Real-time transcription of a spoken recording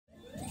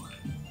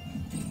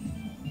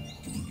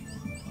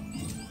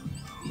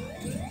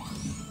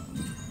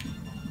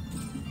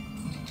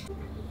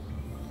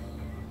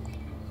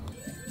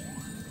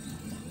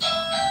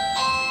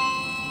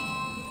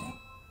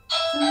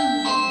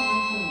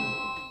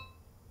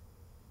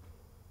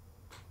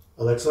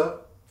Alexa,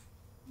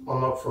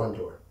 unlock front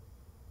door.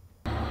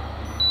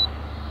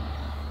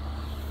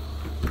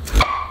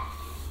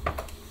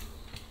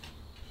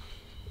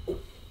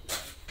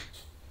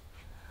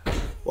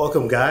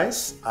 Welcome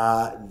guys.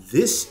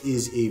 This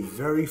is a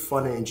very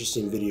fun and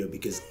interesting video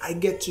because I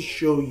get to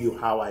show you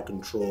how I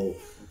control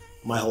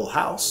my whole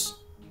house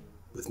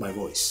with my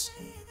voice.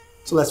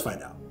 So let's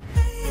find out.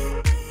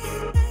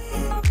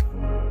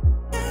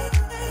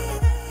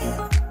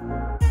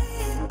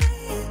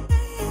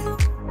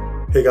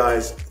 Hey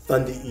guys,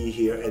 Thunder E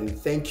here, and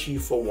thank you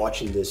for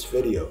watching this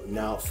video.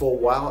 Now, for a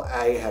while,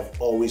 I have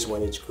always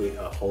wanted to create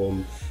a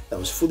home that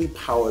was fully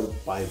powered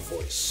by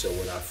voice. So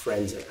when our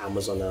friends at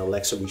Amazon and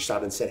Alexa reached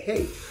out and said,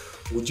 hey,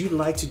 would you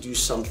like to do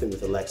something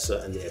with Alexa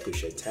and the Echo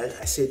Show 10?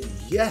 I said,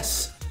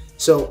 yes.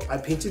 So I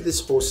painted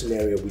this whole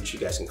scenario, which you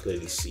guys can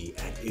clearly see.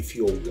 And if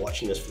you're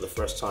watching this for the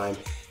first time,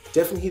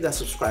 definitely hit that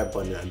subscribe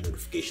button and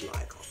notification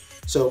icon.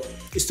 So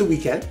it's the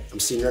weekend, I'm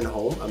sitting at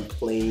home, I'm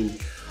playing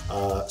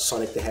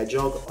Sonic the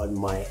Hedgehog on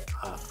my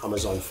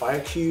Amazon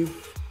Fire Cube,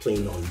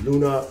 playing on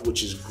Luna,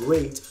 which is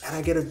great, and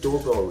I get a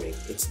doorbell ring.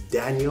 It's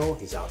Daniel,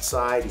 he's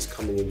outside, he's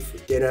coming in for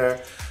dinner,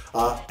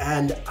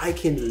 and I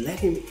can let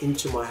him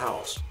into my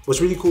house.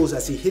 What's really cool is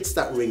as he hits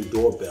that Ring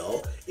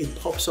doorbell, it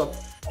pops up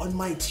on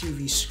my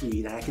TV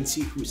screen and I can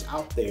see who's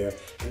out there,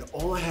 and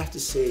all I have to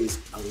say is,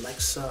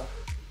 Alexa,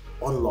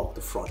 unlock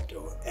the front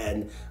door,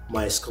 and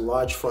my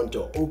Scalage front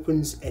door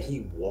opens and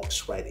he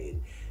walks right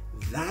in.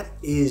 That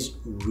is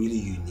really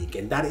unique,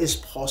 and that is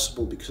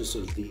possible because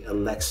of the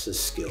Alexa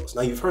skills.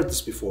 Now, you've heard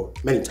this before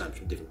many times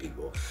from different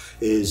people,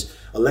 is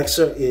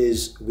Alexa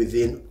is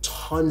within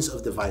tons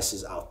of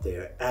devices out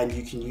there, and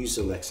you can use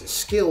Alexa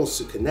skills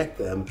to connect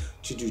them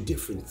to do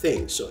different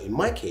things. So in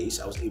my case,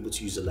 I was able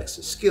to use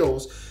Alexa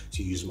skills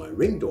to use my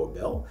Ring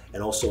doorbell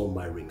and also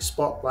my Ring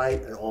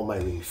spotlight and all my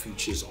Ring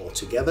features all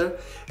together,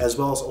 as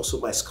well as also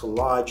my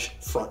Scalage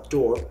front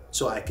door,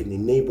 so I can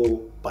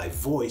enable by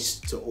voice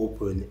to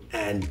open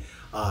and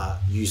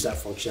use that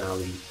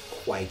functionality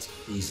quite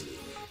easily.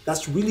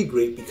 That's really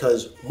great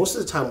because most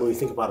of the time when we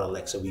think about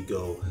Alexa, we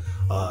go,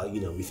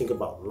 we think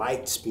about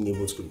lights, being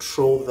able to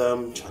control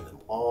them, turn them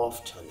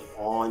off, turn them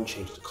on,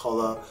 change the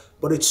color,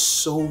 but it's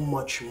so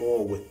much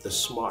more with the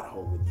smart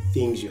home, with the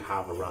things you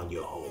have around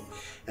your home.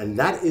 And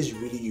that is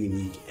really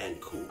unique and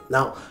cool.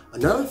 Now,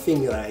 another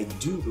thing that I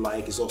do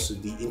like is also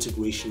the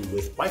integration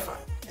with Wi-Fi.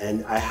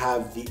 And I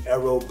have the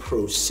Aero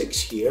Pro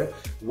 6 here,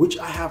 which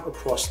I have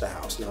across the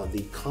house. Now,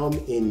 they come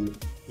in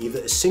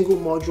either a single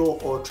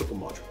module or a triple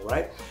module,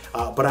 right?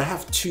 But I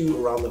have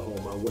two around the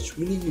home. And what's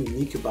really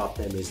unique about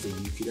them is that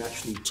you can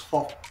actually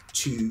talk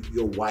to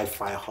your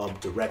Wi-Fi hub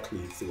directly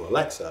through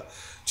Alexa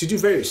to do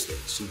various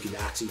things. So you can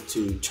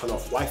actually turn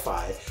off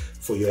Wi-Fi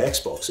for your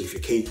Xbox. So if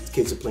your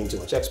kids are playing too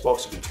much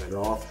Xbox, you can turn it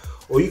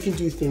off. Or you can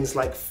do things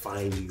like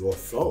find your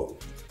phone.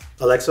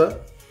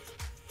 Alexa,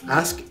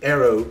 ask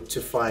Aero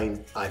to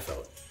find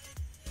iPhone.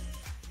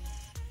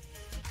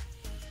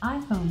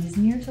 iPhone is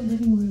near to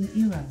living room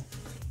Aero.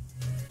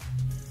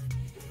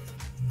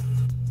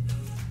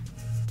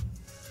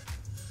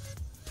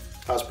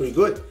 That's pretty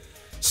good.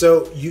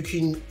 So you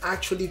can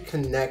actually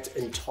connect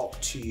and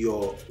talk to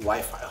your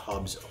Wi-Fi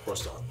hubs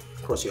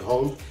across your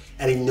home,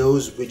 and it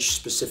knows which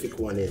specific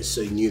one is.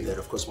 So you knew that,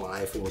 of course,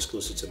 my iPhone was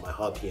closer to my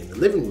hub here in the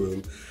living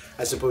room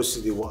as opposed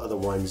to the other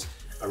ones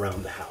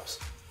around the house.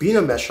 Being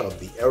a mesh hub,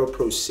 the Aero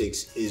Pro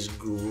 6 is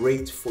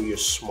great for your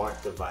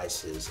smart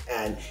devices,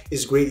 and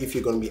it's great if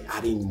you're going to be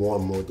adding more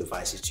and more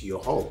devices to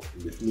your home.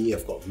 With me,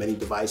 I've got many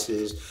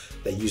devices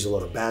that use a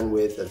lot of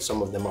bandwidth, and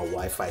some of them are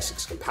Wi-Fi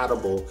 6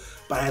 compatible,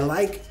 but I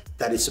like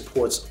that it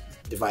supports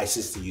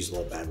devices that use a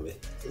lot of bandwidth,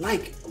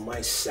 like my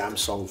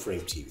Samsung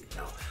Frame TV.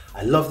 Now,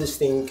 I love this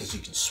thing because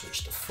you can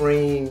switch the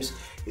frames.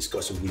 It's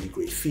got some really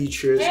great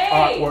features,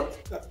 artwork.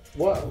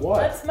 What?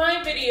 That's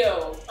my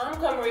video. I'm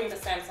covering the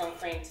Samsung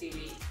Frame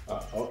TV.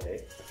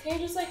 Okay. Can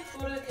you just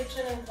go to the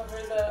kitchen and cover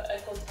the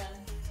Echo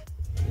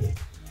 10?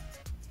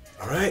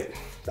 All right,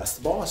 that's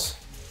the boss.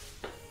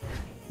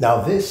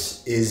 Now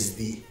this is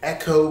the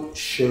Echo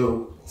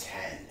Show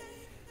 10.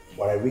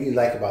 What I really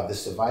like about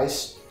this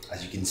device,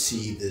 as you can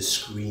see, the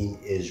screen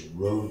is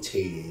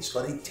rotating. It's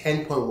got a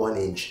 10.1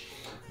 inch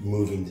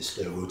moving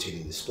display,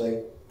 rotating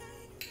display.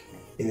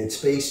 In its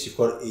space, you've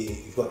got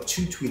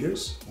two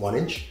tweeters, 1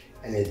 inch,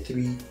 and a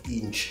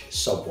 3-inch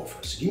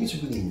subwoofer. So it gives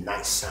you really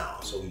nice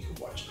sound. So you can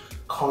watch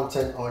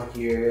content on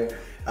here.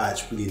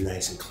 It's really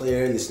nice and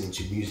clear, listening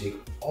to music,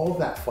 all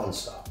that fun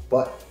stuff.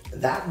 But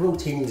that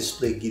rotating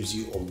display gives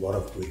you a lot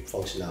of great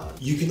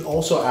functionality. You can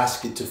also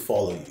ask it to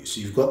follow you.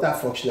 So you've got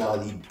that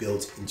functionality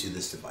built into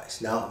this device.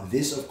 Now,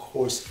 this of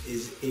course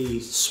is a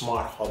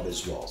smart hub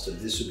as well. So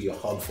this would be a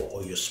hub for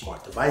all your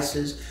smart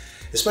devices,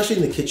 especially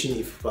in the kitchen if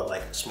you've got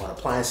like smart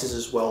appliances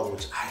as well,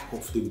 which I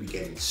hopefully will be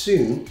getting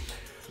soon.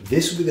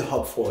 This will be the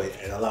hub for it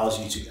and allows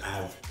you to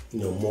have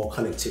more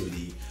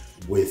connectivity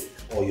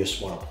with all your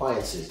smart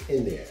appliances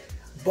in there.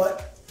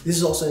 But this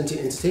is also an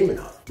entertainment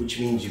hub, which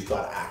means you've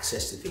got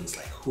access to things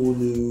like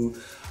Hulu,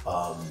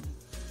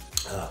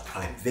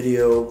 Prime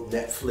Video,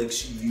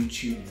 Netflix,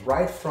 YouTube,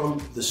 right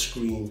from the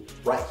screen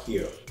right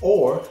here.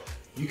 Or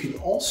you can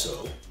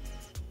also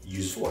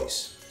use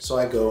voice. So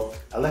I go,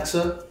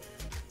 Alexa,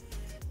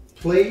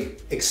 play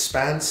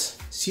Expanse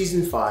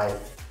Season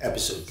 5,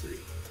 Episode 3.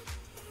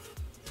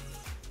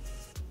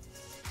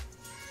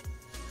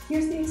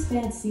 Here's the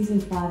Expanse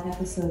Season 5,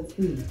 Episode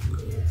 3.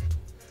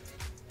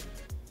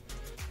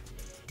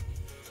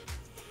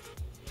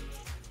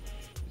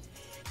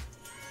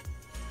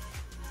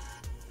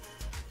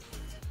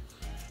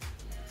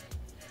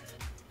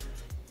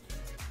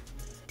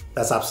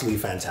 That's absolutely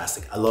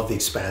fantastic. I love The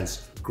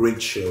Expanse.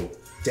 Great show.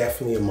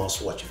 Definitely a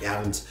must watch. If you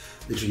haven't,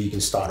 literally you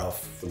can start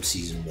off from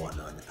season 1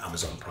 on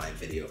Amazon Prime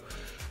Video.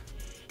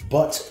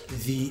 But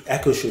the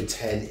Echo Show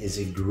 10 is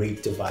a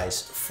great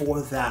device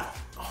for that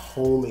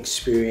home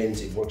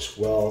experience. It works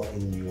well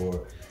in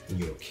your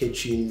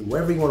kitchen,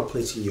 wherever you want to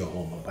place it in your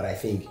home. But I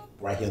think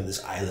right here on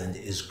this island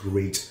is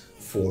great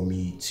for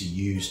me to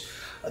use.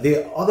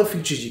 There are other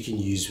features you can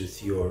use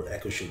with your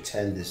Echo Show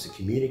 10. There's to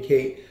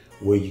communicate,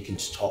 where you can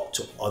talk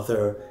to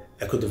other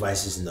Echo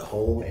devices in the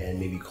home and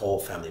maybe call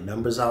family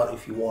members out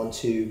if you want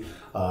to.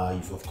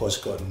 You've of course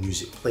got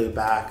music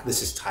playback.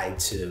 This is tied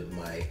to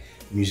my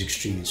music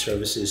streaming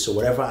services. So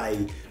whatever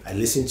I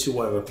listen to,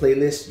 whatever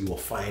playlist, you will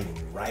find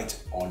right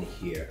on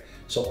here.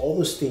 So all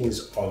those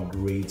things are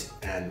great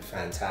and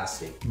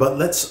fantastic. But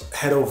let's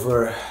head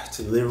over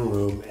to the living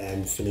room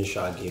and finish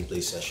our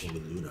gameplay session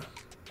with Luna.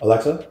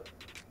 Alexa,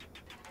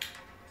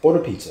 order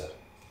pizza.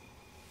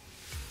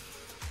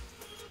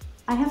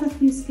 I have a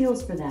few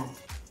skills for that.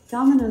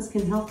 Domino's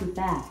can help with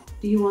that.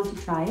 Do you want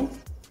to try it?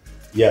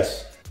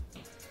 Yes.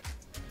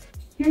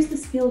 Here's the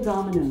skill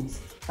Domino's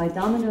by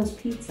Domino's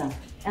Pizza,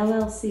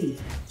 LLC.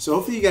 So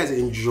hopefully you guys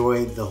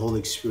enjoyed the whole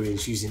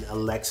experience using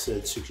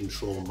Alexa to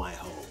control my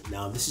home.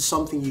 Now this is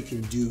something you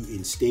can do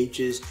in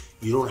stages.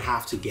 You don't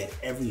have to get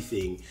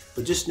everything,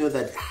 but just know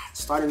that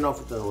starting off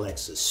with an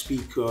Alexa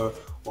speaker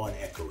or an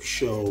Echo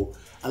Show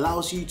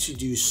allows you to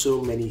do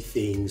so many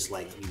things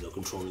like,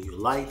 controlling your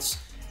lights,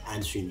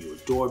 answering your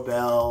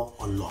doorbell,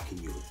 unlocking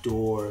your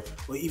door,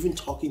 or even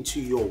talking to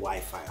your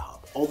Wi-Fi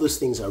hub. All those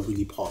things are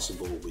really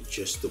possible with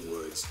just the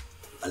words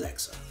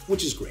Alexa,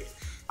 which is great.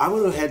 I'm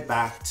going to head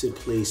back to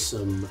play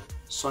some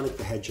Sonic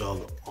the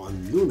Hedgehog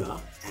on Luna,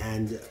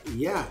 and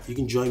yeah, you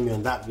can join me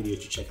on that video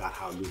to check out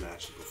how Luna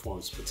actually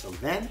performs. But till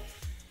then,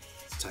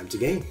 it's time to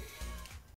game.